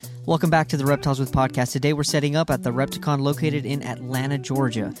Welcome back to the Reptiles with Podcast. Today we're setting up at the REPTICON located in Atlanta,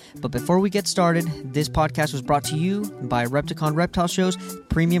 Georgia. But before we get started, this podcast was brought to you by REPTICON Reptile Shows,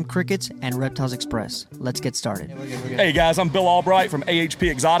 Premium Crickets, and Reptiles Express. Let's get started. Hey guys, I'm Bill Albright from AHP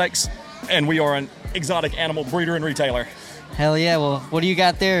Exotics, and we are an exotic animal breeder and retailer. Hell yeah, well, what do you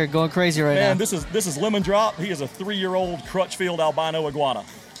got there going crazy right now? Man, this is Lemon Drop. He is a 3-year-old Crutchfield albino iguana.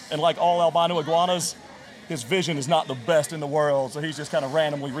 And like all albino iguanas, his vision is not the best in the world, so he's just kind of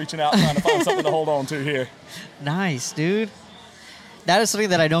randomly reaching out trying to find something to hold on to here. Nice, dude. That is something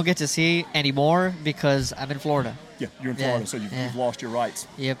that I don't get to see anymore because I'm in Florida. Yeah, you're in Florida, so you've lost your rights.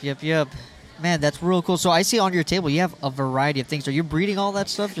 Yep. Man, that's real cool. So I see on your table you have a variety of things. Are you breeding all that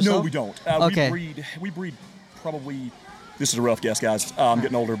stuff yourself? No, we don't. Okay. We breed probably, this is a rough guess, guys. I'm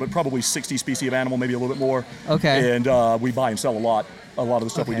getting older, but probably 60 species of animal, maybe a little bit more. Okay. And we buy and sell a lot of the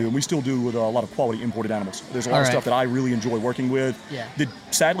stuff we do, and we still do with a lot of quality imported animals. There's a lot of stuff that I really enjoy working with that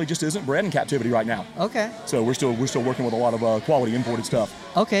sadly just isn't bred in captivity right now. Okay. So we're still working with a lot of quality imported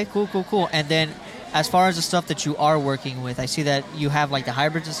stuff. Okay, cool. And then as far as the stuff that you are working with, I see that you have like the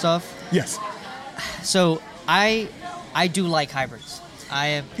hybrids and stuff. Yes. So I do like hybrids.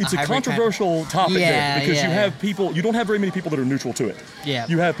 It's a controversial topic there because you don't have very many people that are neutral to it. Yeah.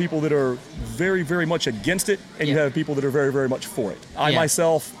 You have people that are very, very much against it, and you have people that are very, very much for it. I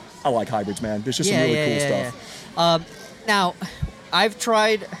myself like hybrids, man. There's just some really cool stuff. Now, I've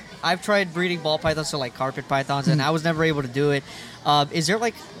tried breeding ball pythons, so like carpet pythons, and I was never able to do it. Is there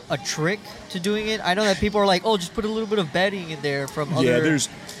like a trick to doing it? I know that people are like, oh, just put a little bit of bedding in there from other... Yeah,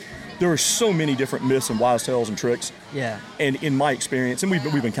 there are so many different myths and wild tales and tricks. Yeah. And in my experience, and we've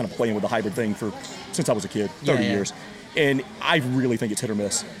been kind of playing with the hybrid thing since I was a kid, 30 years. And I really think it's hit or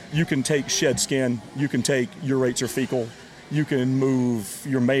miss. You can take shed skin, you can take urates or fecal, you can move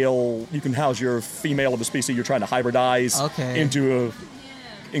your male, you can house your female of the species you're trying to hybridize into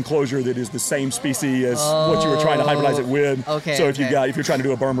a enclosure that is the same species as what you were trying to hybridize it with. Okay. So if you're trying to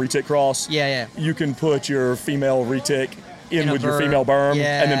do a berm retic cross, you can put your female retic in with your female berm,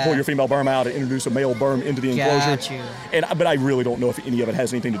 and then pull your female berm out and introduce a male berm into the enclosure. But I really don't know if any of it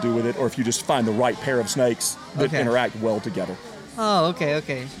has anything to do with it, or if you just find the right pair of snakes that interact well together. Oh,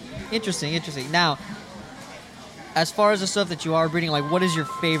 okay. Interesting. Now, as far as the stuff that you are breeding, like, what is your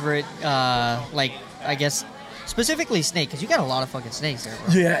favorite, I guess, specifically snake? Because you got a lot of fucking snakes there,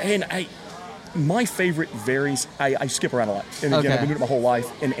 bro. Yeah, and my favorite varies. I skip around a lot. And again, I've been doing it my whole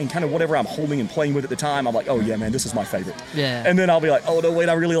life. And kind of whatever I'm holding and playing with at the time, I'm like, oh yeah, man, this is my favorite. Yeah. And then I'll be like, oh no, wait,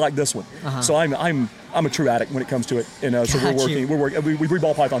 I really like this one. So I'm a true addict when it comes to it. And so we breed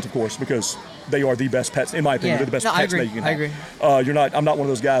ball pythons, of course, because they are the best pets, in my opinion. They're the best pets that you can have. I agree. I'm not one of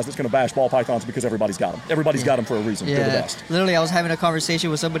those guys that's going to bash ball pythons because everybody's got them. Everybody's got them for a reason. They're the best. Literally, I was having a conversation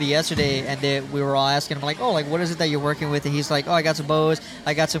with somebody yesterday, and we were all asking him, like, oh, like, what is it that you're working with? And he's like, oh, I got some boas,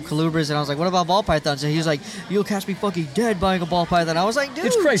 I got some colubras. And I was like, what about ball pythons? And he was like, you'll catch me fucking dead buying a ball python. I was like, dude,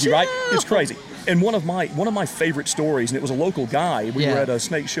 it's crazy, chill. right? It's crazy. And one of my favorite stories, and it was a local guy. We were at a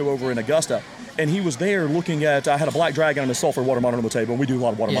snake show over in Augusta, and he was there looking at, I had a black dragon and a sulfur water monitor on the table, and we do a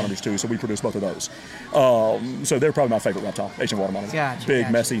lot of water monitors too, so we produce both of those. So they're probably my favorite reptile, Asian water monitor. Big,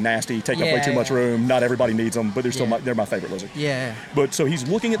 messy, nasty, take up way too much room. Not everybody needs them, but they're my favorite lizard. Yeah. But so he's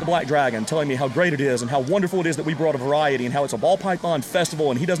looking at the black dragon, telling me how great it is and how wonderful it is that we brought a variety and how it's a ball python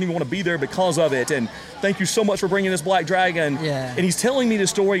festival, and he doesn't even want to be there because of it. And thank you so much for bringing this black dragon. Yeah. And he's telling me this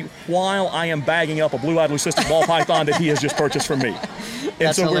story while I am bagging up a blue-eyed leucistic ball python that he has just purchased from me.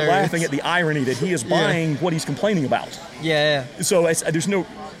 And so we're laughing at the irony that he is buying what he's complaining about. Yeah. So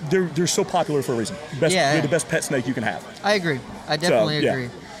they're so popular for a reason. They're the best pet snake you can have. I agree. I definitely agree.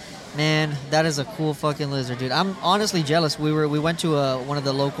 Man, that is a cool fucking lizard, dude. I'm honestly jealous. We went to one of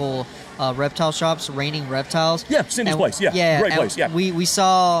the local reptile shops, Raining Reptiles. Yeah, Cindy's place. Yeah, great place. Yeah, we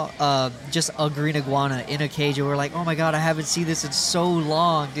saw just a green iguana in a cage, and we were like, oh my god, I haven't seen this in so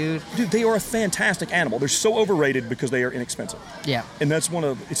long, dude. Dude, they are a fantastic animal. They're so overrated because they are inexpensive. Yeah, and that's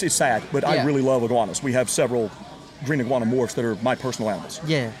it's sad, but I really love iguanas. We have several green iguana morphs that are my personal animals.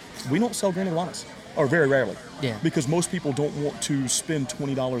 Yeah, we don't sell green iguanas. Or very rarely. Yeah. Because most people don't want to spend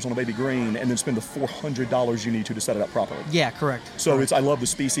 $20 on a baby green and then spend the $400 you need to set it up properly. Yeah, correct. So I love the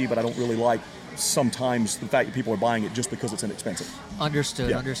species, but I don't really like sometimes the fact that people are buying it just because it's inexpensive.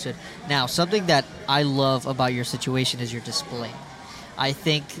 Understood. Now, something that I love about your situation is your display. I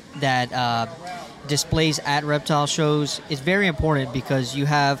think that displays at reptile shows is very important because you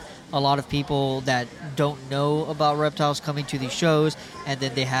have a lot of people that don't know about reptiles coming to these shows, and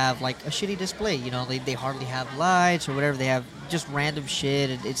then they have like a shitty display. You know, they hardly have lights or whatever. They have just random shit.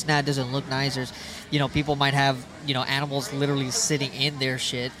 It doesn't look nice. There's, people might have, animals literally sitting in their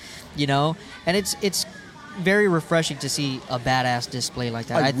shit, and it's very refreshing to see a badass display like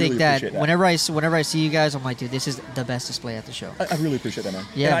that. I think really that, appreciate that. whenever I see you guys, I'm like, dude, this is the best display at the show. I really appreciate that, man.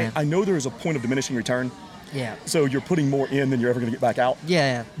 Yeah, and man. I know there is a point of diminishing return. Yeah. So you're putting more in than you're ever going to get back out.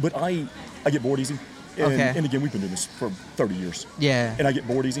 Yeah. But I get bored easy. And, Okay. and again, we've been doing this for 30 years. Yeah. And I get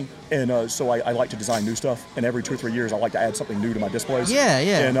bored easy. And so I like to design new stuff. And every 2 or 3 years, I like to add something new to my displays. Yeah.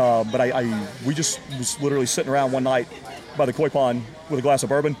 And but we just was literally sitting around one night by the koi pond with a glass of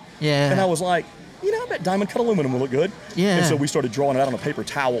bourbon. Yeah. And I was like, I bet diamond cut aluminum will look good. Yeah. And so we started drawing it out on a paper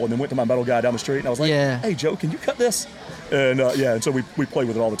towel and then went to my metal guy down the street. And I was like, hey, Joe, can you cut this? And and so we play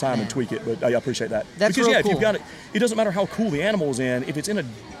with it all the time and tweak it. But I appreciate that. That's because, real if cool. you've got it, it doesn't matter how cool the animal is in. If it's in a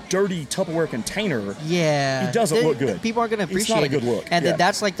dirty Tupperware container, it doesn't look good. People aren't going to appreciate it. It's not a good look. And then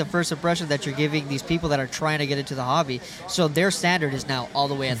that's like the first impression that you're giving these people that are trying to get into the hobby. So their standard is now all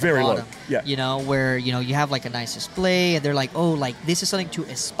the way at the Very bottom. low. Yeah. You know, where, you have like a nice display and they're like, oh, like this is something to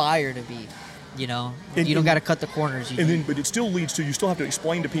aspire to be. You don't got to cut the corners. But it still leads to, you still have to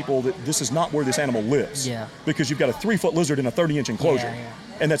explain to people that this is not where this animal lives. Yeah. Because you've got a 3-foot lizard in a 30-inch enclosure. Yeah.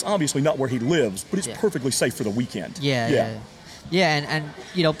 And that's obviously not where he lives, but it's perfectly safe for the weekend. Yeah,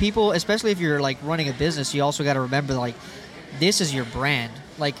 and people, especially if you're like running a business, you also got to remember like this is your brand.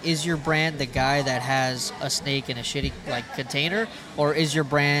 Like, is your brand the guy that has a snake in a shitty like container, or is your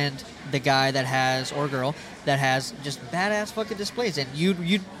brand the guy that has, or girl that has just badass fucking displays? And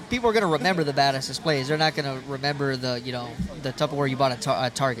you people are gonna remember the badass displays. They're not gonna remember the the Tupperware you bought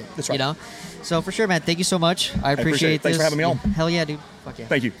at Target. That's right. So for sure, man. Thank you so much. I appreciate this. Thanks for having me on. Hell yeah, dude. Fuck yeah.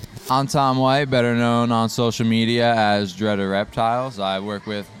 Thank you. I'm Tom White, better known on social media as Dreaded Reptiles. I work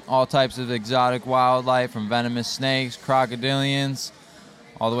with all types of exotic wildlife, from venomous snakes, crocodilians,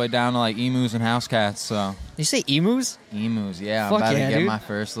 all the way down to like emus and house cats. So You say emus? emus, yeah. Fuck I'm about yeah, to get dude. my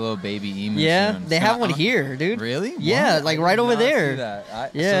first little baby emu Yeah, soon. they So have one I'm- here, dude. Really? Yeah, What? like I right did over not there. see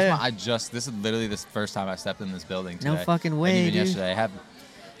that. Yeah. This is literally the first time I stepped in this building today. No fucking way, And even dude. yesterday, I had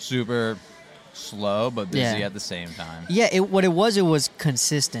super slow but busy Yeah. at the same time. Yeah, what it was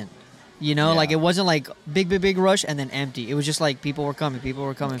consistent. Like it wasn't like big rush and then empty. It was just like people were coming.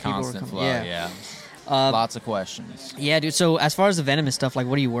 Constant flow, yeah. Lots of questions. Yeah, dude. So as far as the venomous stuff, like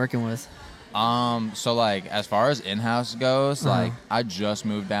what are you working with? So like as far as in-house goes, like I just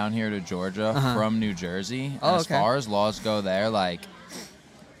moved down here to Georgia from New Jersey. Oh, As okay. far as laws go there, like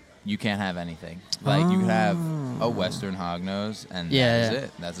you can't have anything. Like you can have a Western hognose, and that's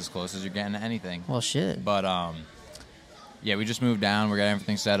it. That's as close as you're getting to anything. Well, shit. But yeah, we just moved down. We're getting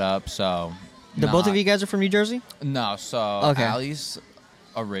everything set up. So Both of you guys are from New Jersey? No. So Okay. Allie's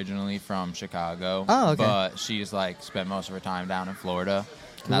originally from Chicago. Oh, okay. But she's like spent most of her time down in Florida.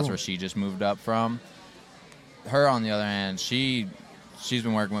 And that's Cool. where she just moved up from. Her, on the other hand, she's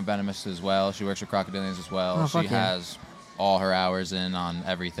been working with venomous as well. She works with crocodilians as well. Oh, She fuck yeah. has all her hours in on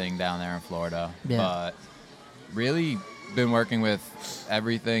everything down there in Florida. Yeah. But really been working with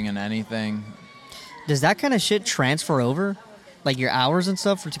everything and anything. Does that kind of shit transfer over? Like your hours and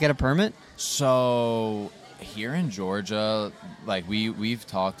stuff to get a permit? So here in Georgia, like we've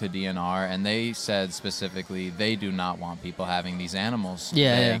talked to DNR, and they said specifically they do not want people having these animals.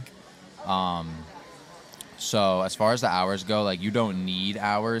 Yeah, So as far as the hours go, like you don't need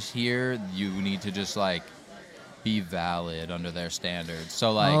hours here. You need to just like be valid under their standards.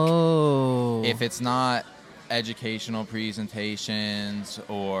 So like if it's not educational presentations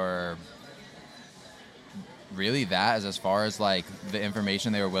or really that is as far as like the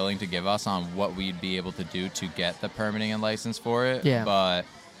information they were willing to give us on what we'd be able to do to get the permitting and license for it. Yeah. But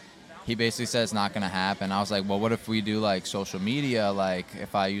he basically said it's not going to happen. I was like, well, what if we do like social media? Like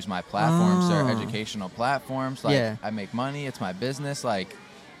if I use my platforms, they're educational platforms. Like Yeah. I make money. It's my business. Like,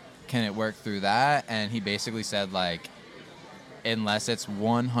 can it work through that? And he basically said like, unless it's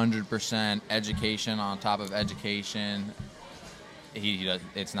 100% education on top of education,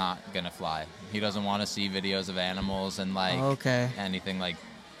 it's not going to fly. He doesn't want to see videos of animals and like anything like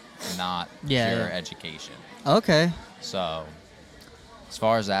not pure education. Okay. So as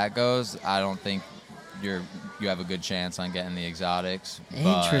far as that goes, I don't think you have a good chance on getting the exotics. but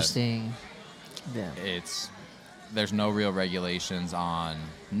Interesting. Yeah. There's no real regulations on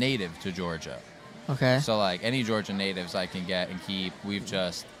native to Georgia. Okay. So like any Georgia natives I can get and keep. We've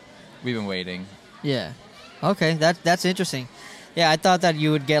been waiting. Yeah. Okay, that's interesting. Yeah, I thought that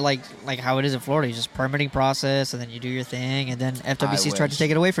you would get like how it is in Florida. You just permitting process, and then you do your thing, and then FWC's tried to wish. take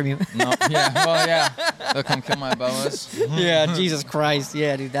it away from you. No, yeah, well, yeah. They'll come kill my boas. Yeah, Jesus Christ.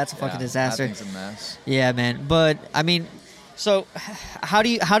 Yeah, dude, that's a fucking disaster. That thing's a mess. Yeah, man. But I mean, so how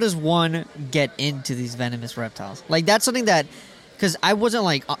does one get into these venomous reptiles? Like that's something that, because I wasn't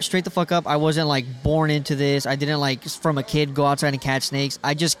like straight the fuck up. I wasn't like born into this. I didn't like from a kid go outside and catch snakes.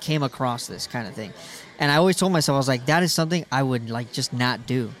 I just came across this kind of thing. And I always told myself, I was like, that is something I would like just not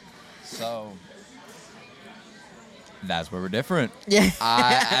do. So that's where we're different. Yeah.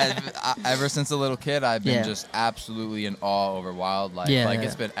 I ever since a little kid, I've been Yeah. just absolutely in awe over wildlife. Yeah. Like,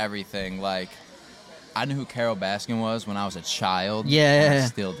 it's been everything. Like, I knew who Carol Baskin was when I was a child. Yeah. And I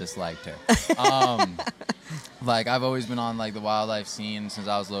still disliked her. Like, I've always been on, like, the wildlife scene since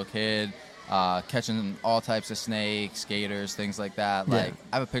I was a little kid. Catching all types of snakes, gators, things like that. Yeah. Like,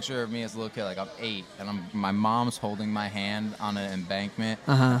 I have a picture of me as a little kid. Like, I'm 8, and my mom's holding my hand on an embankment.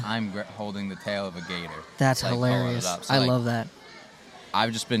 Uh-huh. And I'm holding the tail of a gator. That's like, pulling it hilarious. up. So, I like, love that.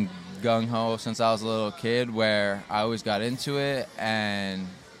 I've just been gung-ho since I was a little kid, where I always got into it, and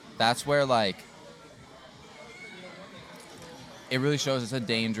that's where, like, it really shows it's a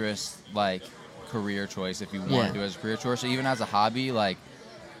dangerous, like, career choice if you want to do it as a career choice. So even as a hobby, like,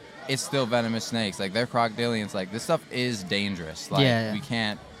 it's still venomous snakes. Like, they're crocodilians. Like, this stuff is dangerous. Like, we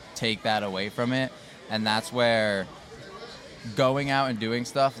can't take that away from it. And that's where going out and doing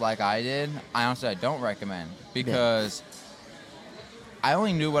stuff like I did, I don't recommend. Because I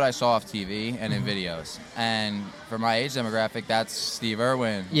only knew what I saw off TV and in videos. And for my age demographic, that's Steve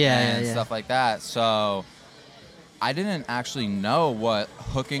Irwin and stuff like that. So I didn't actually know what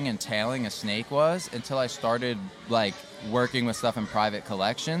hooking and tailing a snake was until I started, like, working with stuff in private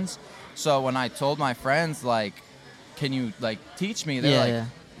collections. So when I told my friends, like, can you, like, teach me? They're like,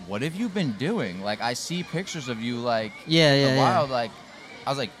 what have you been doing? Like, I see pictures of you, like, the wild. Like, I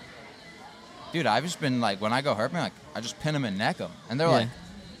was like, dude, I've just been, like, when I go herping, like, I just pin them and neck them. And they're like,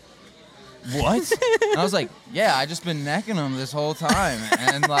 what? And I was like, yeah, I just been necking them this whole time.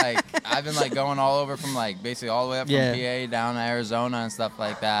 And, like, I've been, like, going all over from, like, basically all the way up from PA down to Arizona and stuff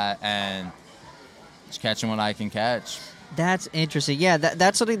like that. And just catching what I can catch. That's interesting. Yeah,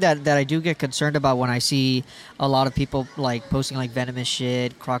 that's something that I do get concerned about when I see a lot of people, like, posting, like, venomous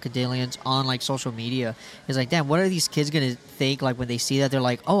shit, crocodilians on, like, social media. It's like, damn, what are these kids going to think, like, when they see that? They're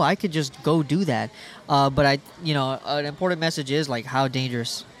like, oh, I could just go do that. But an important message is, like, how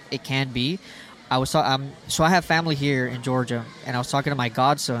dangerous it can be. So I have family here in Georgia, and I was talking to my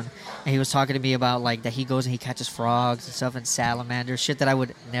godson, and he was talking to me about, like, that he goes and he catches frogs and stuff and salamanders, shit that I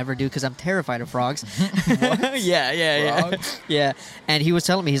would never do because I'm terrified of frogs. Yeah. Frogs? Yeah. And he was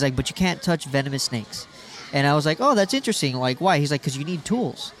telling me, he's like, but you can't touch venomous snakes. And I was like, oh, that's interesting. Like, why? He's like, because you need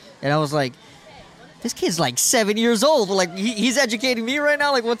tools. And I was like, this kid's like 7 years old. Like, he's educating me right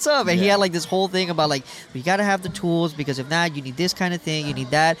now. Like, what's up? And he had like this whole thing about, like, you got to have the tools because if not, you need this kind of thing. You need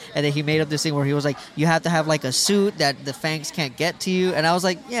that. And then he made up this thing where he was like, you have to have like a suit that the fangs can't get to you. And I was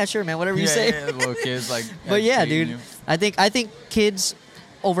like, yeah, sure, man, whatever you say. Yeah, little kids like. But yeah, dude, you. I think kids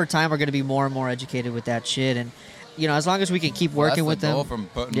over time are going to be more and more educated with that shit. And, you know, as long as we can keep working with them. That's the goal, from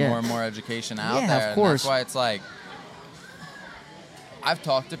putting more and more education out there. Yeah, of course. And that's why it's like, I've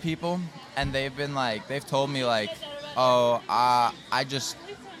talked to people, and they've been like, they've told me like, oh, I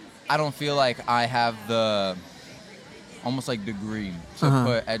don't feel like I have the almost like degree to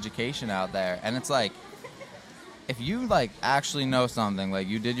put education out there. And it's like, if you like actually know something, like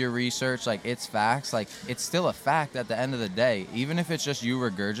you did your research, like it's facts, like it's still a fact at the end of the day, even if it's just you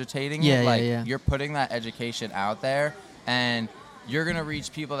regurgitating it, like you're putting that education out there, and you're gonna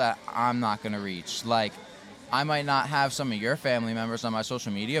reach people that I'm not gonna reach. Like, I might not have some of your family members on my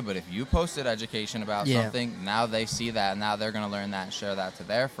social media, but if you posted education about something, now they see that, and now they're going to learn that and share that to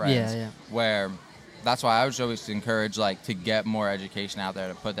their friends. Where that's why I would always encourage, like, to get more education out there,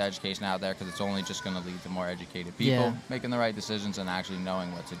 to put the education out there, because it's only just going to lead to more educated people making the right decisions and actually knowing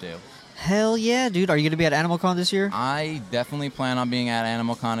what to do. Hell yeah, dude. Are you going to be at AnimalCon this year? I definitely plan on being at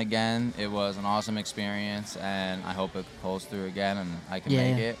AnimalCon again. It was an awesome experience, and I hope it pulls through again and I can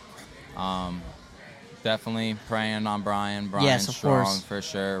make it. Definitely praying on Brian. Brian's strong for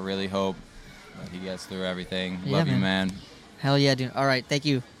sure. Really hope that he gets through everything. Love you, man. Hell yeah, dude. All right, thank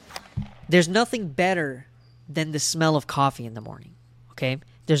you. There's nothing better than the smell of coffee in the morning, okay?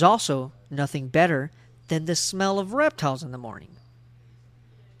 There's also nothing better than the smell of reptiles in the morning.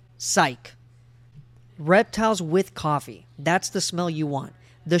 Psych. Reptiles with coffee. That's the smell you want.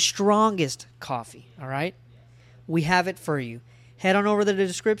 The strongest coffee, all right? We have it for you. Head on over to the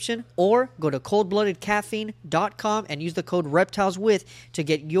description or go to coldbloodedcaffeine.com and use the code REPTILESWITH to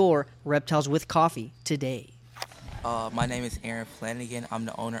get your Reptiles with coffee today. My name is Aaron Flanagan. I'm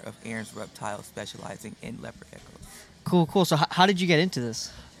the owner of Aaron's Reptiles, specializing in leopard geckos. Cool. So how did you get into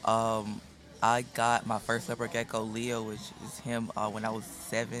this? I got my first leopard gecko, Leo, which is him, when I was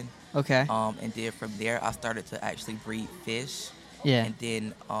 7. Okay. And then from there, I started to actually breed fish. Yeah. And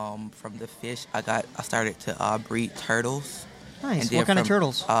then from the fish, I started to breed turtles. Nice. And then what kind of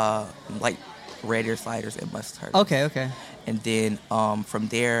turtles? Like red ear sliders and musk turtles. Okay. And then from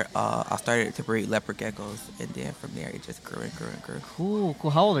there, I started to breed leopard geckos, and then from there it just grew and grew and grew. Cool.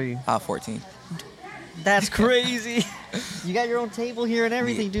 How old are you? 14. That's crazy. You got your own table here and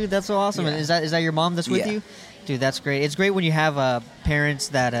everything, dude. That's so awesome. Yeah. And is that your mom that's with Yeah. you? Dude, that's great. It's great when you have parents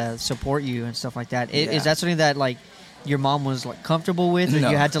that support you and stuff like that. Is that something that like your mom was like comfortable with, or No.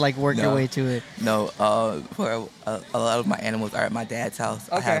 you had to like work your way to it? No, for a lot of my animals are at my dad's house.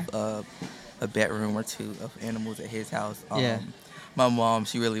 Okay. I have a bedroom or two of animals at his house. Yeah. My mom,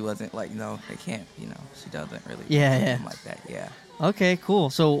 she really wasn't like, they can't, she doesn't really do Yeah. anything like that. Yeah. Okay,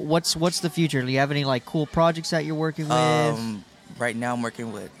 cool. So what's the future? Do you have any like cool projects that you're working with? Right now I'm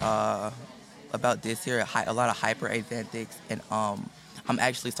working with about this year a lot of hyper axanthics, and I'm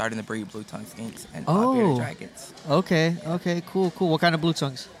actually starting to breed blue tongue skinks and bearded dragons. Okay, cool. What kind of blue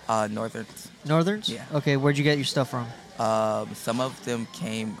tongues? Northerns. Northerns? Yeah. Okay, where'd you get your stuff from? Some of them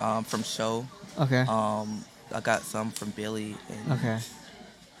came from show. Okay. I got some from Billy. And, Okay.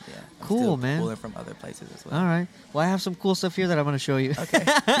 Yeah. I'm Cool, still man. pulling from other places as well. All right. Well, I have some cool stuff here that I'm going to show you. Okay.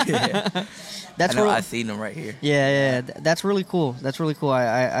 Yeah. That's I know, real- I've seen them right here. Yeah. That's really cool.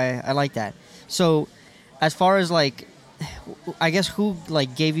 I like that. So, as far as like, I guess who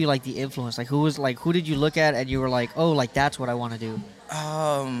like gave you like the influence? Like who did you look at and you were like, oh, like that's what I want to do?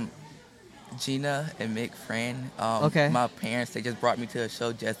 Gina and Mick Fran. Okay. My parents, they just brought me to a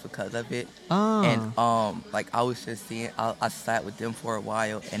show just because of it. Oh. And I was just seeing, I sat with them for a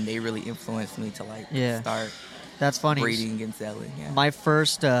while, and they really influenced me to start That's funny. breeding and selling. Yeah. My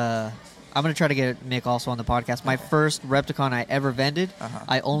first, I'm going to try to get Mick also on the podcast. My first Repticon I ever vended,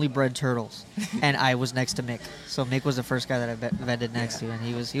 I only bred turtles. And I was next to Mick. So Mick was the first guy that I vended next to. And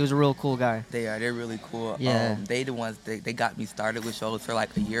he was a real cool guy. They're really cool. Yeah. They the ones, they got me started with shows for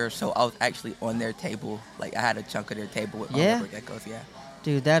like a year or so. I was actually on their table. Like, I had a chunk of their table with my leopard geckos. Yeah.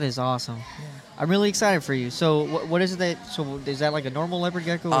 Dude, that is awesome. Yeah. I'm really excited for you. So what is it is that like a normal leopard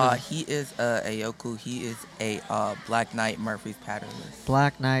gecko? He is a Ayoku. He is a Black Knight Murphy's patternless.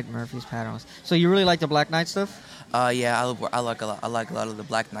 Black Knight Murphy's patternless. So you really like the Black Knight stuff? Yeah, I like a lot of the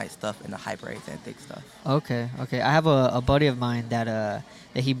Black Knight stuff and the hyper axanthic stuff. Okay. I have a buddy of mine that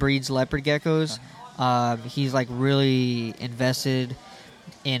he breeds leopard geckos. He's like really invested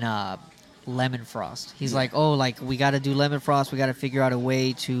in lemon frost. He's like, we got to do lemon frost. We got to figure out a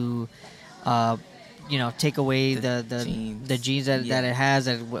way to, take away the genes that it has,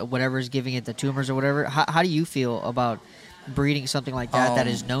 and whatever is giving it the tumors or whatever. How do you feel about breeding something like that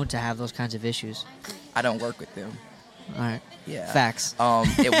is known to have those kinds of issues? I don't work with them. All right. Yeah. Facts.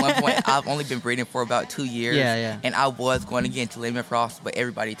 At one point, I've only been breeding for about 2 years. Yeah. And I was going to get into lemon frost, but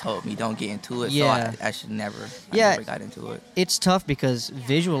everybody told me don't get into it. Yeah. So I should never. I never got into it. It's tough because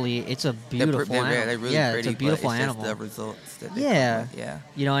visually it's a beautiful animal. They're really pretty, it's a beautiful but it's animal. just the results that they Yeah. come with.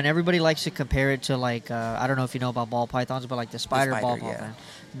 Yeah. And everybody likes to compare it to like, I don't know if you know about ball pythons, but like the spider ball yeah. python.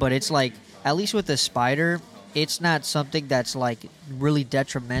 But it's like, at least with the spider, it's not something that's like really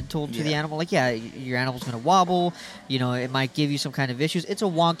detrimental to the animal. Like, your animal's going to wobble. It might give you some kind of issues. It's a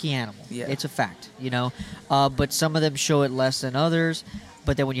wonky animal. Yeah. It's a fact, But some of them show it less than others.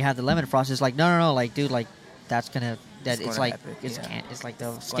 But then when you have the lemon frost, it's like, no, like, dude, like, that's going to, it's like, happen. it's like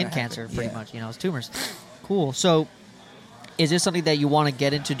the It's skin gonna cancer, happen. pretty Yeah. much, it's tumors. Cool. So, is this something that you want to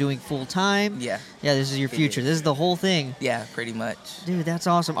get into doing full time? Yeah. Yeah, this is your future. is. This is the whole thing. Yeah, pretty much. Dude, that's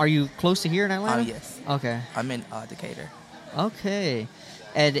awesome. Are you close to here in Atlanta? Yes. Okay. I'm in Decatur. Okay.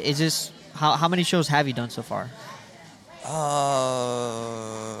 And is this how many shows have you done so far?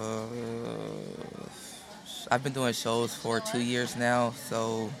 I've been doing shows for 2 years now,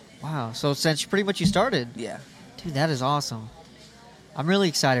 so Wow. So since pretty much you started. yeah. Dude, that is awesome. I'm really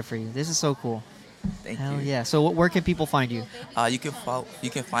excited for you. This is so cool. Thank Hell you. yeah. So where can people find you? You can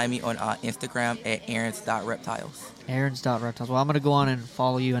find me on Instagram at Aaron's.reptiles. Aaron's.reptiles. Well, I'm going to go on and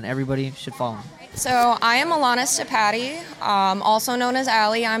follow you, and everybody should follow me. So I am Alana Stepati, also known as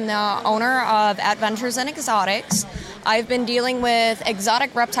Allie. I'm the owner of Adventures and Exotics. I've been dealing with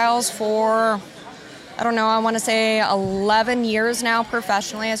exotic reptiles for, I want to say 11 years now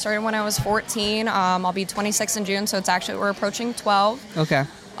professionally. I started when I was 14. I'll be 26 in June, so we're approaching 12. Okay.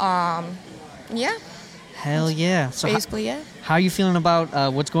 Yeah, Hell yeah. So basically it. how are you feeling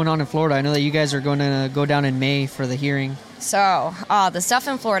about what's going on in Florida? I know that you guys are going to go down in May for the hearing. So, the stuff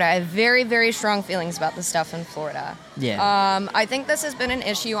in Florida, I have very, very strong feelings about the stuff in Florida. Yeah. I think this has been an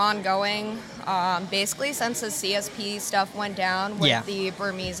issue ongoing, basically since the CSP stuff went down with the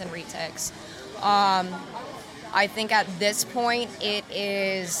Burmese and retics. I think at this point it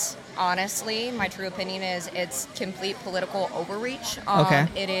is honestly, my true opinion is it's complete political overreach. Okay.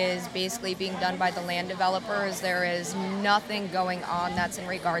 It is basically being done by the land developers. There is nothing going on that's in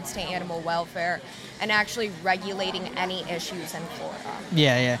regards to animal welfare and actually regulating any issues in Florida.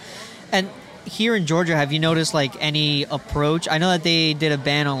 Yeah. And here in Georgia, have you noticed like any approach? I know that they did a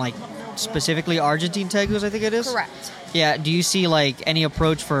ban on like specifically Argentine tegus, I think it is. Correct. Yeah. Do you see like any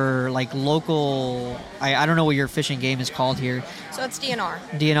approach for like local? I don't know what your fishing game is called here. So it's DNR.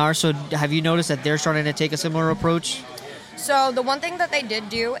 DNR. So have you noticed that they're starting to take a similar approach? So the one thing that they did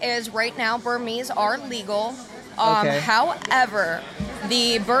do is right now Burmese are legal. Okay. However,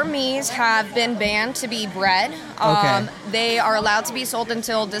 the Burmese have been banned to be bred. Okay. They are allowed to be sold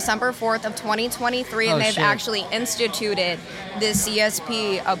until December 4th of 2023, and Oh, they've shit. actually instituted the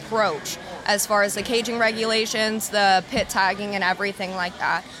CSP approach as far as the caging regulations, the pit tagging, and everything like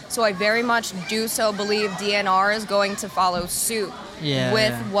that. So I very much do so believe DNR is going to follow suit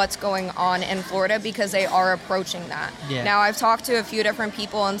with what's going on in Florida because they are approaching that. Yeah. Now, I've talked to a few different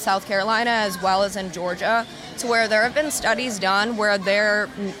people in South Carolina as well as in Georgia to where there have been studies done where there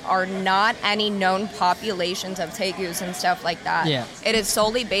are not any known populations of tegus and stuff like that. Yeah. It is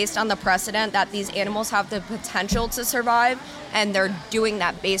solely based on the precedent that these animals have the potential to survive, and they're doing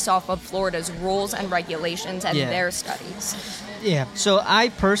that based off of Florida's rules and regulations and their studies. Yeah. So I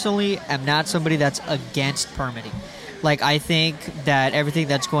personally am not somebody that's against permitting. Like, I think that everything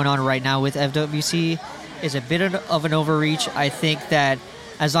that's going on right now with FWC is a bit of an overreach. I think that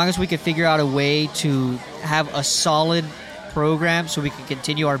as long as we can figure out a way to have a solid program so we can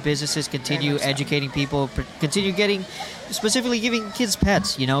continue our businesses, continue educating people, continue specifically giving kids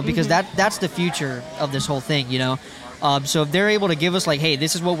pets, because that's the future of this whole thing, So if they're able to give us like, hey,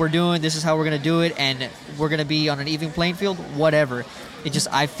 this is what we're doing, this is how we're going to do it, and we're going to be on an even playing field, whatever. It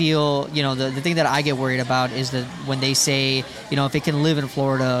just, I feel, the thing that I get worried about is that when they say, if it can live in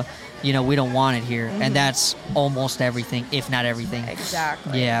Florida, we don't want it here. And that's almost everything, if not everything.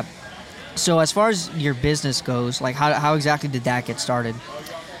 Exactly. Yeah. So as far as your business goes, like how exactly did that get started?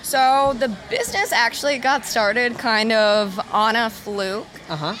 So the business actually got started kind of on a fluke.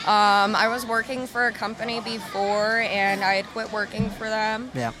 I was working for a company before, and I had quit working for them.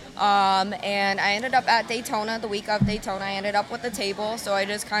 Yeah. And I ended up at Daytona, the week of Daytona. I ended up with a table, so I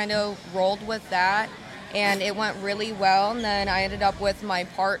just kind of rolled with that, and it went really well. And then I ended up with my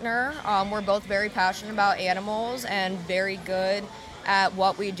partner. We're both very passionate about animals and very good at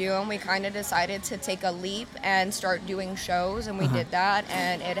what we do, and we kind of decided to take a leap and start doing shows, and we did that,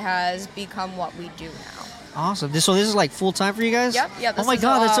 and it has become what we do now. Awesome. So this is like full time for you guys? Yep. Oh my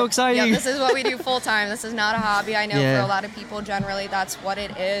God, that's so exciting. Yeah, this is what we do full time. This is not a hobby. I know for a lot of people, generally, that's what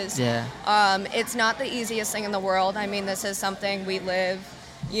it is. Yeah. It's not the easiest thing in the world. I mean, this is something we live,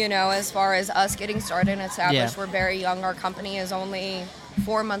 as far as us getting started and established. We're very young. Our company is only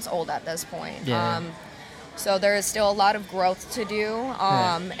 4 months old at this point. Yeah. So there is still a lot of growth to do,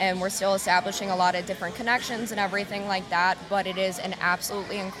 and we're still establishing a lot of different connections and everything like that, but it is an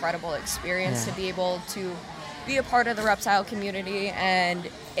absolutely incredible experience to be able to be a part of the reptile community and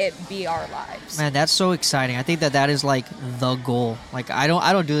it be our lives. Man, that's so exciting. I think that is like the goal. Like I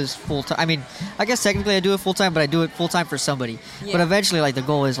don't do this full time. I mean, I guess technically I do it full time, but I do it full time for somebody. Yeah. But eventually, like the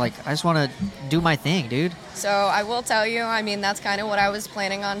goal is like I just want to do my thing, dude. So I will tell you, I mean, that's kind of what I was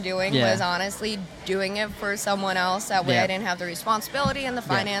planning on doing was honestly doing it for someone else. That way I didn't have the responsibility and the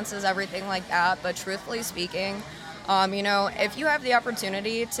finances, everything like that. But truthfully speaking, if you have the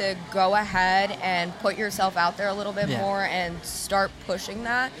opportunity to go ahead and put yourself out there a little bit more and start pushing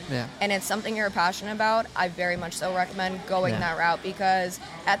that, and it's something you're passionate about, I very much so recommend going that route, because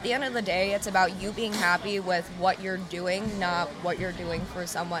at the end of the day, it's about you being happy with what you're doing, not what you're doing for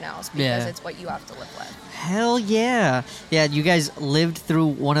someone else, because it's what you have to live with. Hell yeah. Yeah, you guys lived through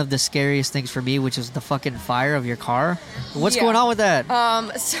one of the scariest things for me, which is the fucking fire of your car. What's going on with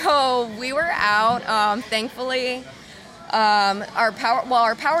that? So we were out, thankfully. Our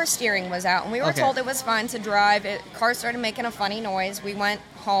power steering was out, and we were told it was fine to drive. Car started making a funny noise. We went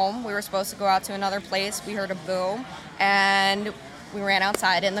home. We were supposed to go out to another place. We heard a boom, and we ran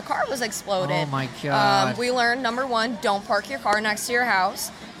outside, and the car was exploded. Oh my God. We learned, number one, don't park your car next to your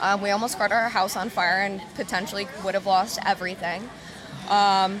house. We almost caught our house on fire and potentially would have lost everything.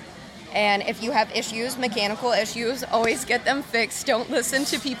 And if you have issues, mechanical issues, always get them fixed. Don't listen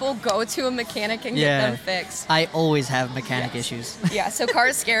to people. Go to a mechanic and get them fixed. I always have mechanic issues. Yeah, so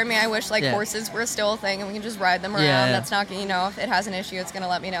cars scare me. I wish horses were still a thing and we can just ride them around. That's not going to, if it has an issue, it's going to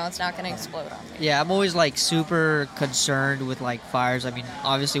let me know. It's not going to explode on me. Yeah, I'm always like super concerned with like fires. I mean,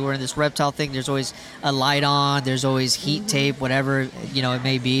 obviously we're in this reptile thing. There's always a light on. There's always heat tape, whatever, it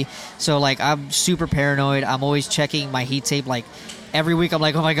may be. So like I'm super paranoid. I'm always checking my heat tape like every week I'm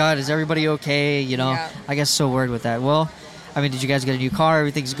like, oh my God, is everybody okay? You know, Yeah. I get so worried with that. Well, I mean, did you guys get a new car?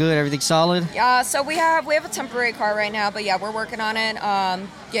 Everything's good? Everything's solid? Yeah, so we have a temporary car right now, but yeah, we're working on it,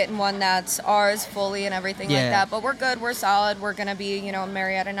 getting one that's ours fully and everything like that. But we're good, we're solid. We're gonna be, in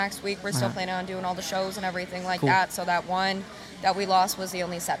Marietta next week. We're still planning on doing all the shows and everything like that. So that one that we lost was the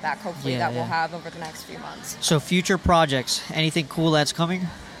only setback, hopefully, that we'll have over the next few months. So future projects, anything cool that's coming?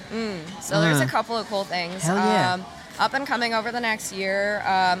 So there's a couple of cool things. Hell yeah. Up and coming over the next year,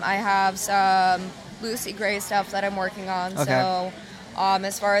 I have some Lucy Gray stuff that I'm working on. Okay. So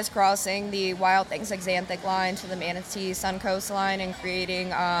as far as crossing the Wild Things Exanthic line to the Manatee Suncoast line and creating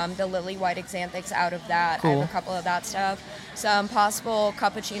the Lily White Exanthics out of that. Cool. I have a couple of that stuff. Some possible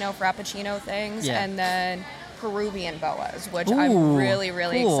cappuccino, frappuccino things. Yeah. And then Peruvian boas, which Ooh, I'm really,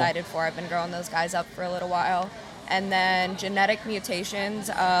 really cool. excited for. I've been growing those guys up for a little while. And then genetic mutations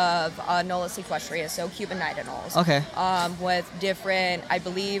of Nolus equestria, so Cuban night anoles. Okay. With different, I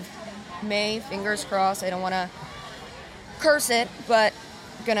believe, fingers crossed, I don't want to curse it, but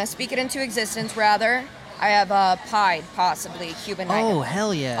gonna speak it into existence rather. I have a pied, possibly, Cuban night Oh, anole.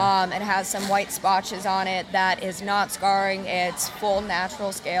 hell yeah. It has some white spotches on it that is not scarring. It's full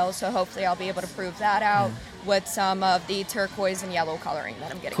natural scale, so hopefully I'll be able to prove that out with some of the turquoise and yellow coloring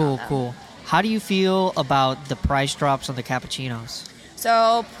that I'm getting on Cool, them. cool. How do you feel about the price drops on the cappuccinos?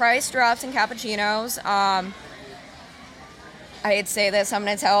 So price drops in cappuccinos. I hate to say this, I'm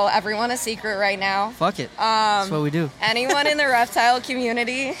going to tell everyone a secret right now. Fuck it. That's what we do. Anyone in the reptile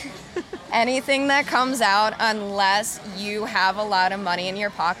community, anything that comes out, unless you have a lot of money in your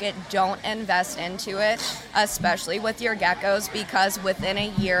pocket, don't invest into it, especially with your geckos, because within a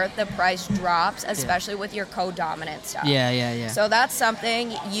year the price drops, especially with your co-dominant stuff. Yeah. So that's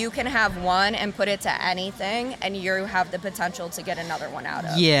something you can have one and put it to anything, and you have the potential to get another one out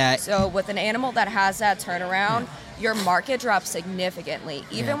of. Yeah. So with an animal that has that turnaround, your market drops significantly.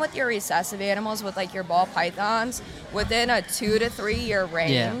 Even with your recessive animals, with like your ball pythons, within a 2 to 3 year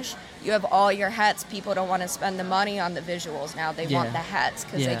range, you have all your hets. People don't want to spend the money on the visuals now. They want the hets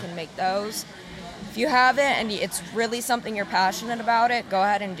because they can make those. If you have it and it's really something you're passionate about it, go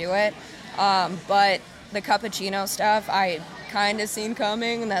ahead and do it. But the cappuccino stuff, I kind of seen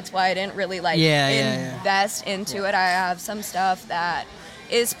coming, and that's why I didn't really invest into it. I have some stuff that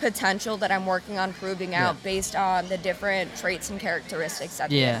is potential that I'm working on proving out based on the different traits and characteristics that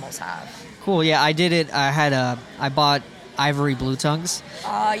the animals have. Cool. Yeah, I did it. I bought ivory blue tongues.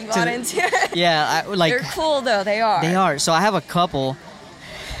 You bought into it? Yeah, They're cool though. They are. They are. So I have a couple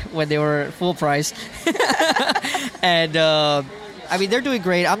when they were full price, and I mean, they're doing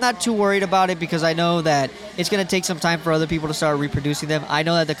great. I'm not too worried about it because I know that it's going to take some time for other people to start reproducing them. I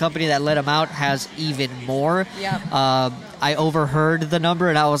know that the company that let them out has even more. Yeah. I overheard the number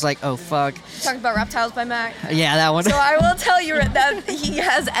and I was like, oh, fuck. Talking about Reptiles by Mac. Yeah, that one. So I will tell you that he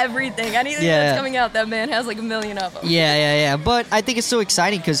has everything. Anything that's coming out, that man has like a million of them. Yeah. But I think it's so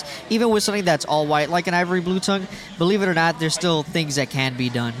exciting because even with something that's all white, like an ivory blue tongue, believe it or not, there's still things that can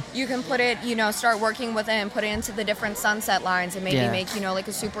be done. You can put it, start working with it and put it into the different sunset lines and maybe make, like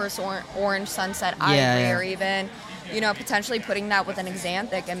a super orange sunset ivory or even, potentially putting that with an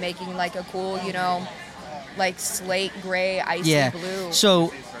exanthic and making like a cool, like slate gray, icy blue.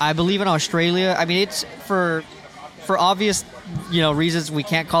 So I believe in Australia, I mean, it's for obvious, reasons we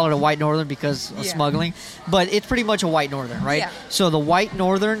can't call it a white northern because of smuggling, but it's pretty much a white northern, right? Yeah. So the white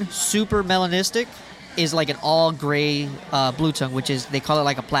northern, super melanistic, is like an all gray blue tongue, which is, they call it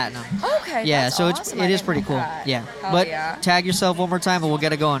like a platinum. Okay. Yeah, that's so awesome. it is pretty cool. That. Yeah. Hell But yeah. tag yourself one more time and we'll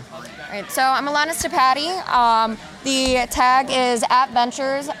get it going. Right, so I'm Alanis Patty. The tag is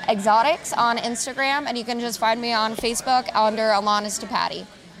 @Ventures Exotics on Instagram, and you can just find me on Facebook under Alanis Patty.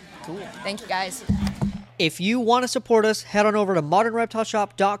 Cool. Thank you, guys. If you want to support us, head on over to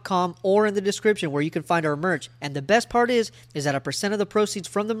modernreptileshop.com or in the description where you can find our merch. And the best part is that a % of the proceeds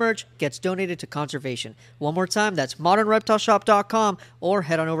from the merch gets donated to conservation. One more time, that's modernreptileshop.com or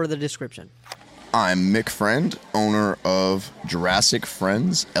head on over to the description. I'm Mick Friend, owner of Jurassic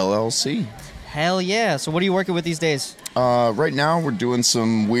Friends LLC. Hell yeah. So what are you working with these days? Right now we're doing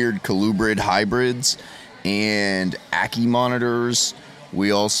some weird colubrid hybrids and Ackie monitors.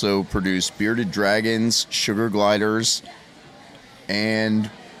 We also produce bearded dragons, sugar gliders,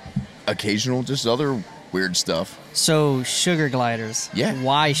 and occasional just other weird stuff. So sugar gliders. Yeah.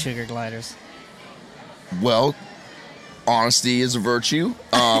 Why sugar gliders? Well, honesty is a virtue.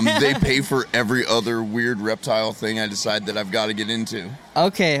 They pay for every other weird reptile thing I decide that I've got to get into.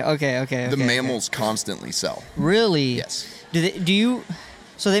 Okay. The mammals constantly sell. Really? Yes.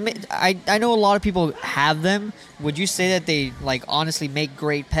 So I know a lot of people have them. Would you say that they honestly make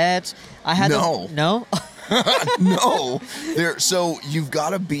great pets? No. No? No, so you've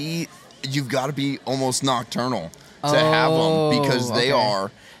got to be almost nocturnal to have them because they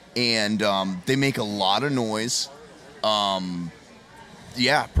are, and they make a lot of noise.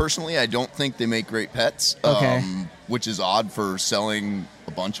 Yeah, personally, I don't think they make great pets. Which is odd for selling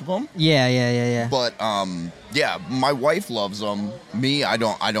a bunch of them. Yeah. But yeah, my wife loves them. Me, I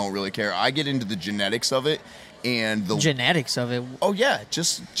don't really care. I get into the genetics of it, and the genetics of it. Oh yeah,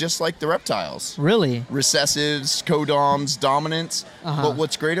 just like the reptiles. Really? Recessives, codoms, dominants. But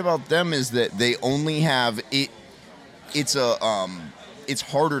what's great about them is that they only have it. It's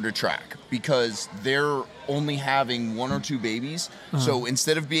harder to track because they're only having 1 or 2 babies. So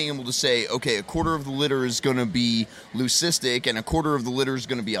instead of being able to say, okay, a quarter of the litter is going to be leucistic and a quarter of the litter is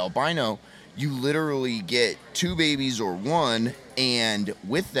going to be albino, you literally get 2 babies or 1. And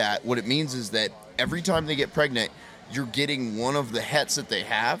with that, what it means is that every time they get pregnant, you're getting one of the hets that they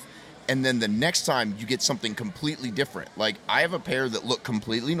have. And then the next time you get something completely different. Like I have a pair that look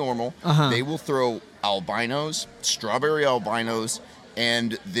completely normal. They will throw albinos, strawberry albinos,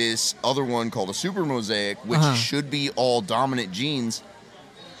 and this other one called a super mosaic, which should be all dominant genes,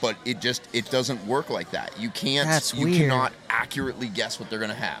 but it doesn't work like that. You can't. That's you weird. cannot accurately guess what they're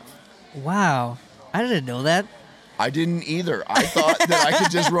gonna have. Wow, I didn't know that. I didn't either. I thought that I could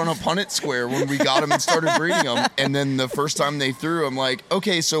just run a Punnett square when we got them and started breeding them, and then the first time they threw, I'm like,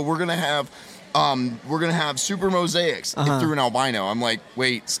 okay, so we're gonna have super mosaics. It threw an albino. I'm like,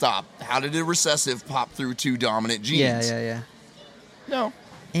 wait, stop. How did a recessive pop through 2 dominant genes? Yeah. No.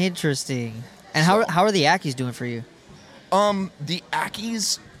 Interesting. And how are the Ackies doing for you? The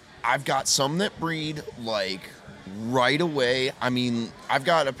Ackies, I've got some that breed like right away. I mean, I've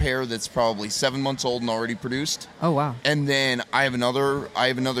got a pair that's probably 7 months old and already produced. Oh wow. And then I have another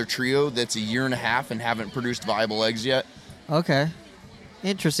trio that's 1.5 years and haven't produced viable eggs yet. Okay.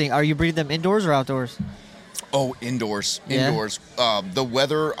 Interesting. Are you breeding them indoors or outdoors? Oh, indoors. Yeah? Indoors. The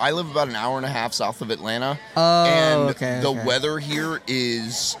weather, I live about 1.5 hours south of Atlanta. Oh, and okay. The weather here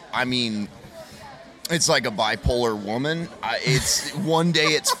is, I mean, it's like a bipolar woman. It's one day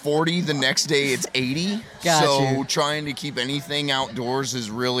it's 40, the next day it's 80. Got so you. Trying to keep anything outdoors is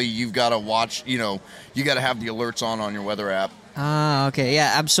really, you've got to watch, you got to have the alerts on your weather app. Ah, okay.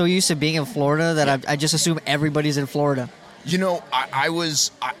 Yeah, I'm so used to being in Florida that I just assume everybody's in Florida.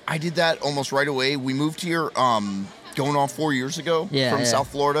 I did that almost right away. We moved here going on 4 years ago from South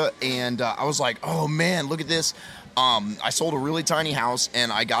Florida, and I was like, oh man, look at this. I sold a really tiny house,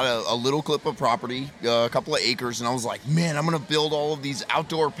 and I got a little clip of property, a couple of acres, and I was like, man, I'm going to build all of these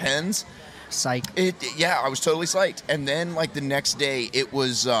outdoor pens. Psych. I was totally psyched. And then like the next day, it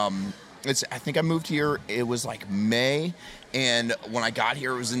was, I think I moved here, it was like May. And when I got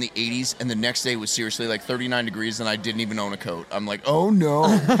here, it was in the 80s, and the next day was seriously like 39 degrees, and I didn't even own a coat. I'm like, oh no.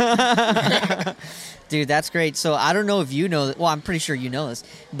 Dude, that's great. So I don't know if you know, well, I'm pretty sure you know this,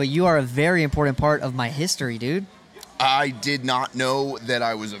 but you are a very important part of my history, dude. I did not know that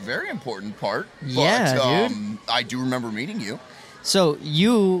I was a very important part. Yeah, but, dude. I do remember meeting you. So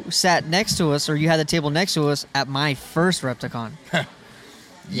you sat next to us, or you had the table next to us at my first REPTICON.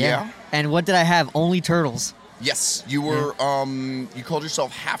 Yeah. And what did I have? Only turtles. Yes, you were. You called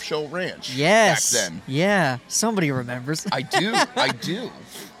yourself Half Shell Ranch. Yes. Back then. Yeah. Somebody remembers. I do.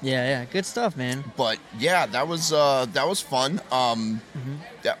 Yeah. Good stuff, man. But yeah, that was fun.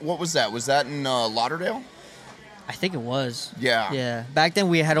 What was that? Was that in Lauderdale? I think it was. Yeah. Yeah. Back then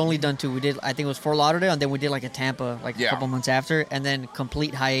we had only done 2. We did, I think it was Fort Lauderdale, and then we did like a Tampa, like a couple months after, and then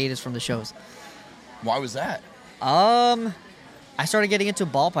complete hiatus from the shows. Why was that? I started getting into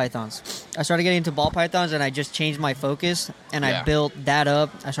ball pythons. And I just changed my focus, and I built that up.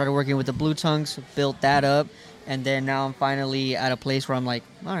 I started working with the blue tongues, built that up, and then now I'm finally at a place where I'm like,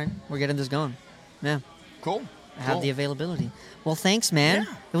 all right, we're getting this going. Yeah. Cool. I have the availability. Well, thanks, man.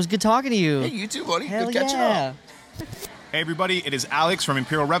 Yeah. It was good talking to you. Hey, you too, buddy. Hell Good catching up. Hey everybody, it is Alex from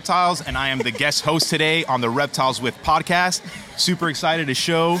Imperial Reptiles, and I am the guest host today on the Reptiles with podcast. Super excited to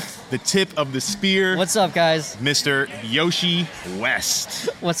show the tip of the spear. What's up, guys? Mr. Yoshi West.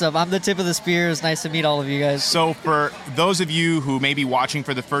 What's up? I'm the tip of the spear. It's nice to meet all of you guys. So for those of you who may be watching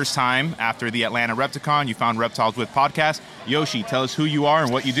for the first time after the Atlanta REPTICON, you found Reptiles with podcast. Yoshi, tell us who you are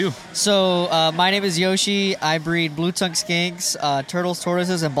and what you do. So my name is Yoshi. I breed blue tongue skinks, turtles,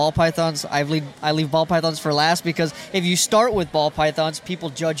 tortoises, and ball pythons. I leave ball pythons for last because if you start with ball pythons, people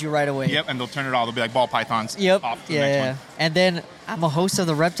judge you right away. Yep, and they'll turn it all. They'll be like ball pythons. Yep. Off to the next one. And then I'm a host of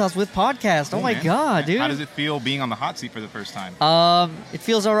the Reptiles with podcast. Oh my man. God, dude. How does it feel being on the hot seat for the first time? It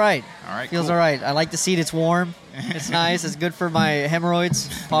feels all right. All right, Feels cool. all right. I like the seat. It's warm. It's nice. It's good for my hemorrhoids.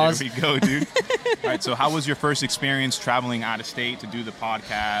 Pause. There we go, dude. All right, so how was your first experience traveling out of state to do the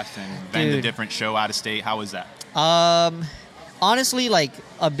podcast and then the different show out of state? How was that? Honestly, like,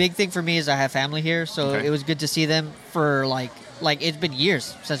 a big thing for me is I have family here, so it was good to see them for, like it's been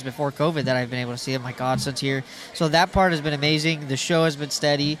years since before COVID that I've been able to see them. My godson's here. So that part has been amazing. The show has been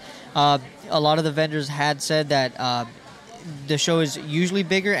steady. A lot of the vendors had said that the show is usually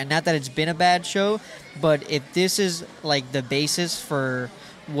bigger, and not that it's been a bad show, but if this is, like, the basis for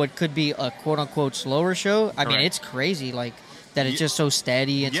what could be a quote-unquote slower show, I mean, it's crazy, like, that it's just so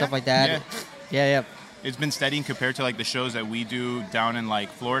steady and stuff like that. Yeah. It's been steady compared to, like, the shows that we do down in, like,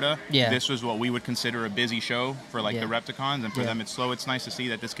 Florida. Yeah. This was what we would consider a busy show for, like, the Repticons, and for them it's slow. It's nice to see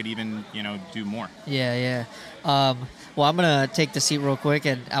that this could even, do more. Yeah. Well, I'm going to take the seat real quick,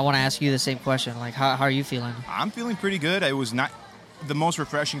 and I want to ask you the same question. Like, how are you feeling? I'm feeling pretty good. It was not... The most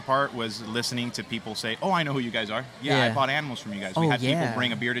refreshing part was listening to people say, "Oh, I know who you guys are. Yeah, I bought animals from you guys." We had people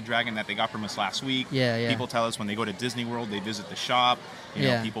bring a bearded dragon that they got from us last week. Yeah. People tell us when they go to Disney World, they visit the shop. You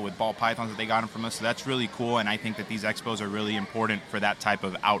know, people with ball pythons that they got them from us. So that's really cool, and I think that these expos are really important for that type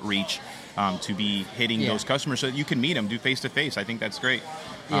of outreach, to be hitting those customers so that you can meet them, do face-to-face. I think that's great.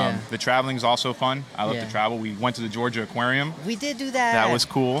 The traveling is also fun. I love to travel. We went to the Georgia Aquarium. We did do that. That was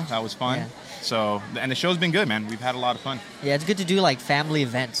cool. That was fun. Yeah. So, and the show's been good, man. We've had a lot of fun. Yeah, it's good to do, like, family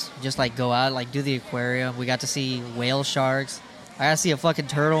events. Just, like, go out, like, do the aquarium. We got to see whale sharks. I got to see a fucking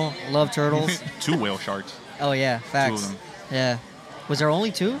turtle. Love turtles. 2 whale sharks. Oh, yeah. Facts. 2 of them. Yeah. Was there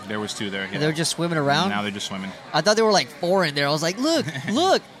only 2? There was 2 there, yeah. They were just swimming around? Now they're just swimming. I thought there were, like, 4 in there. I was like, look.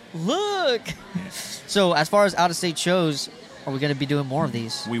 So, as far as out-of-state shows, are we going to be doing more of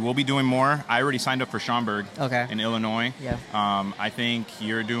these? We will be doing more. I already signed up for Schaumburg in Illinois. Yeah. I think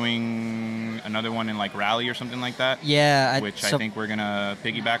you're doing another one in, like, Raleigh or something like that. Yeah. I think we're going to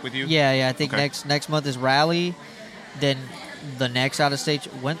piggyback with you. Yeah. I think next month is Raleigh. Then the next out-of-state...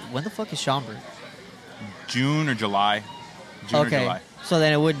 When the fuck is Schaumburg? June or July. Or July. So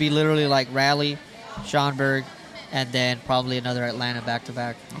then it would be literally like Raleigh, Schaumburg, and then probably another Atlanta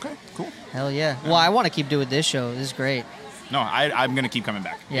back-to-back. Okay, cool. Hell yeah. Well, I want to keep doing this show. This is great. No, I'm going to keep coming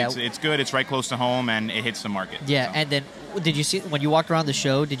back. Yeah. It's good. It's right close to home, and it hits the market. Yeah, so. And then did you see, when you walked around the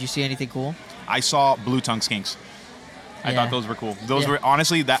show, did you see anything cool? I saw blue tongue skinks. I thought those were cool. Those were,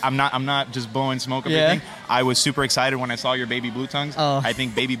 honestly, that I'm not just blowing smoke or anything. I was super excited when I saw your baby blue tongues. Oh. I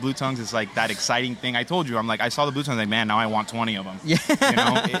think baby blue tongues is like that exciting thing. I told you, I'm like, I saw the blue tongues, like, man, now I want 20 of them. Yeah.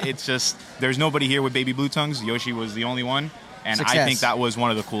 It's just, there's nobody here with baby blue tongues. Yoshi was the only one. And Success. I think that was one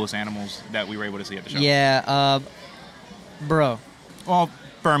of the coolest animals that we were able to see at the show. Yeah, bro. Well,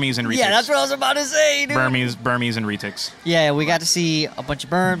 Burmese and retics. Yeah, that's what I was about to say, dude. Burmese and retics. Yeah, we got to see a bunch of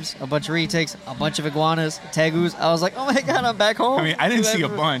Burms, a bunch of retics, a bunch of iguanas, tegus. I was like, oh my God, I'm back home. I mean, I didn't see a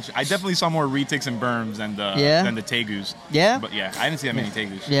bunch. I definitely saw more retics and Burms than the tegus. Yeah? But yeah, I didn't see that many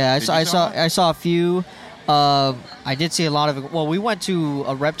tegus. Yeah, I saw a few. I did see a lot of it. Well, we went to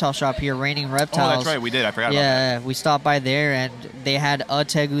a reptile shop here, Raining Reptiles. Oh, that's right. We did. I forgot about that. Yeah, we stopped by there, and they had a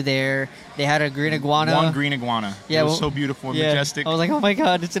tegu there. They had a green iguana. One green iguana. Yeah, it was so beautiful and majestic. I was like, oh my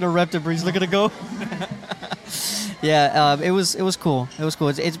God, it's in a reptibreeze. Look at it go. Yeah, it was cool. It was cool.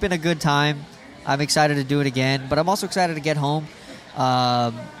 It's been a good time. I'm excited to do it again, but I'm also excited to get home.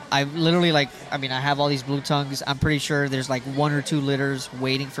 I literally, I have all these blue tongues. I'm pretty sure there's like 1 or 2 litters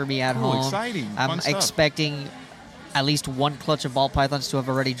waiting for me at home. Exciting. I'm Fun stuff. Expecting at least 1 clutch of ball pythons to have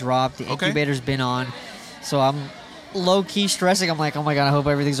already dropped. The incubator's been on. So I'm low-key stressing. I'm like, oh my God, I hope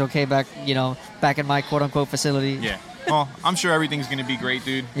everything's okay back in my quote-unquote facility. Yeah. Well, I'm sure everything's going to be great,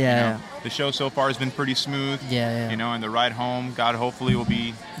 dude. Yeah. The show so far has been pretty smooth. Yeah. And the ride home, God, hopefully will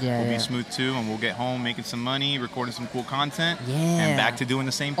be smooth too, and we'll get home making some money, recording some cool content, and back to doing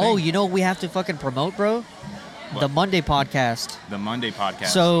the same thing. Oh, we have to fucking promote, bro? What? The Monday podcast. The Monday podcast.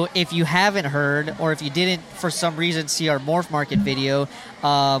 So if you haven't heard, or if you didn't for some reason see our Morph Market video,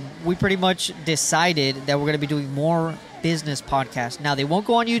 we pretty much decided that we're going to be doing more business podcasts. Now, they won't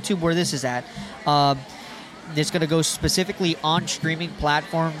go on YouTube where this is at. It's going to go specifically on streaming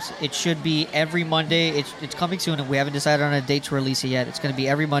platforms. It should be every Monday. It's coming soon, and we haven't decided on a date to release it yet. It's going to be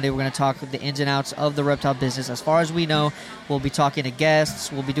every Monday. We're going to talk the ins and outs of the reptile business. As far as we know, we'll be talking to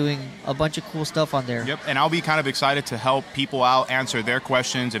guests. We'll be doing a bunch of cool stuff on there. Yep, and I'll be kind of excited to help people out, answer their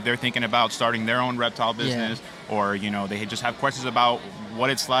questions if they're thinking about starting their own reptile business, or, they just have questions about what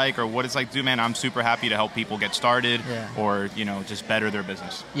it's like or what it's like to do, man. I'm super happy to help people get started or, just better their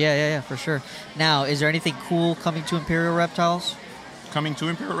business. Yeah, for sure. Now, is there anything cool coming to Imperial Reptiles? Coming to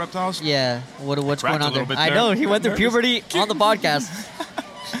Imperial Reptiles? Yeah. What's going on there? I know, he went through puberty on the podcast.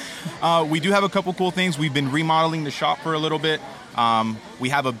 We do have a couple cool things. We've been remodeling the shop for a little bit. We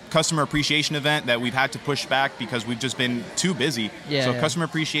have a customer appreciation event that we've had to push back because we've just been too busy. So customer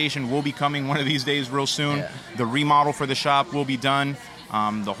appreciation will be coming one of these days real soon. Yeah. The remodel for the shop will be done.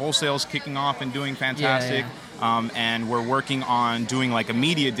 The wholesale's kicking off and doing fantastic. And we're working on doing like a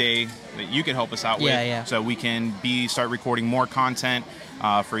media day that you can help us out with, so we can start recording more content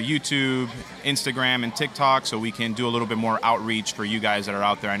for YouTube, Instagram, and TikTok, so we can do a little bit more outreach for you guys that are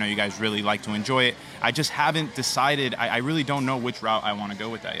out there. I know you guys really like to enjoy it. I just haven't decided. I really don't know which route I want to go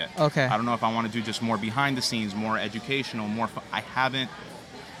with that yet. Okay. I don't know if I want to do just more behind the scenes, more educational, more fun. I haven't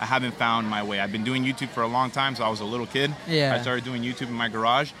found my way. I've been doing YouTube for a long time, so I was a little kid. Yeah. I started doing YouTube in my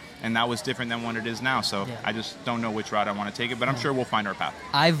garage, and that was different than what it is now. So I just don't know which route I want to take it, but I'm sure we'll find our path.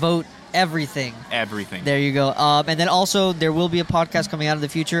 I vote everything. Everything. There you go. And then also there will be a podcast coming out in the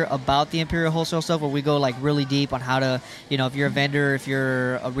future about the Imperial Wholesale stuff, where we go like really deep on how to, if you're a vendor, if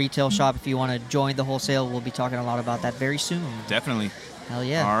you're a retail shop, if you want to join the wholesale, we'll be talking a lot about that very soon. Definitely. Hell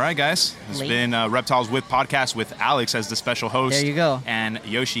yeah. All right, guys. It's been Reptiles with Podcast with Alex as the special host. There you go. And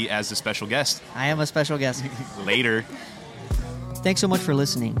Yoshi as the special guest. I am a special guest. Later. Thanks so much for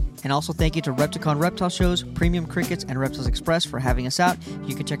listening. And also thank you to REPTICON Reptile Shows, Premium Crickets, and Reptiles Express for having us out.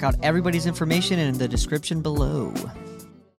 You can check out everybody's information in the description below.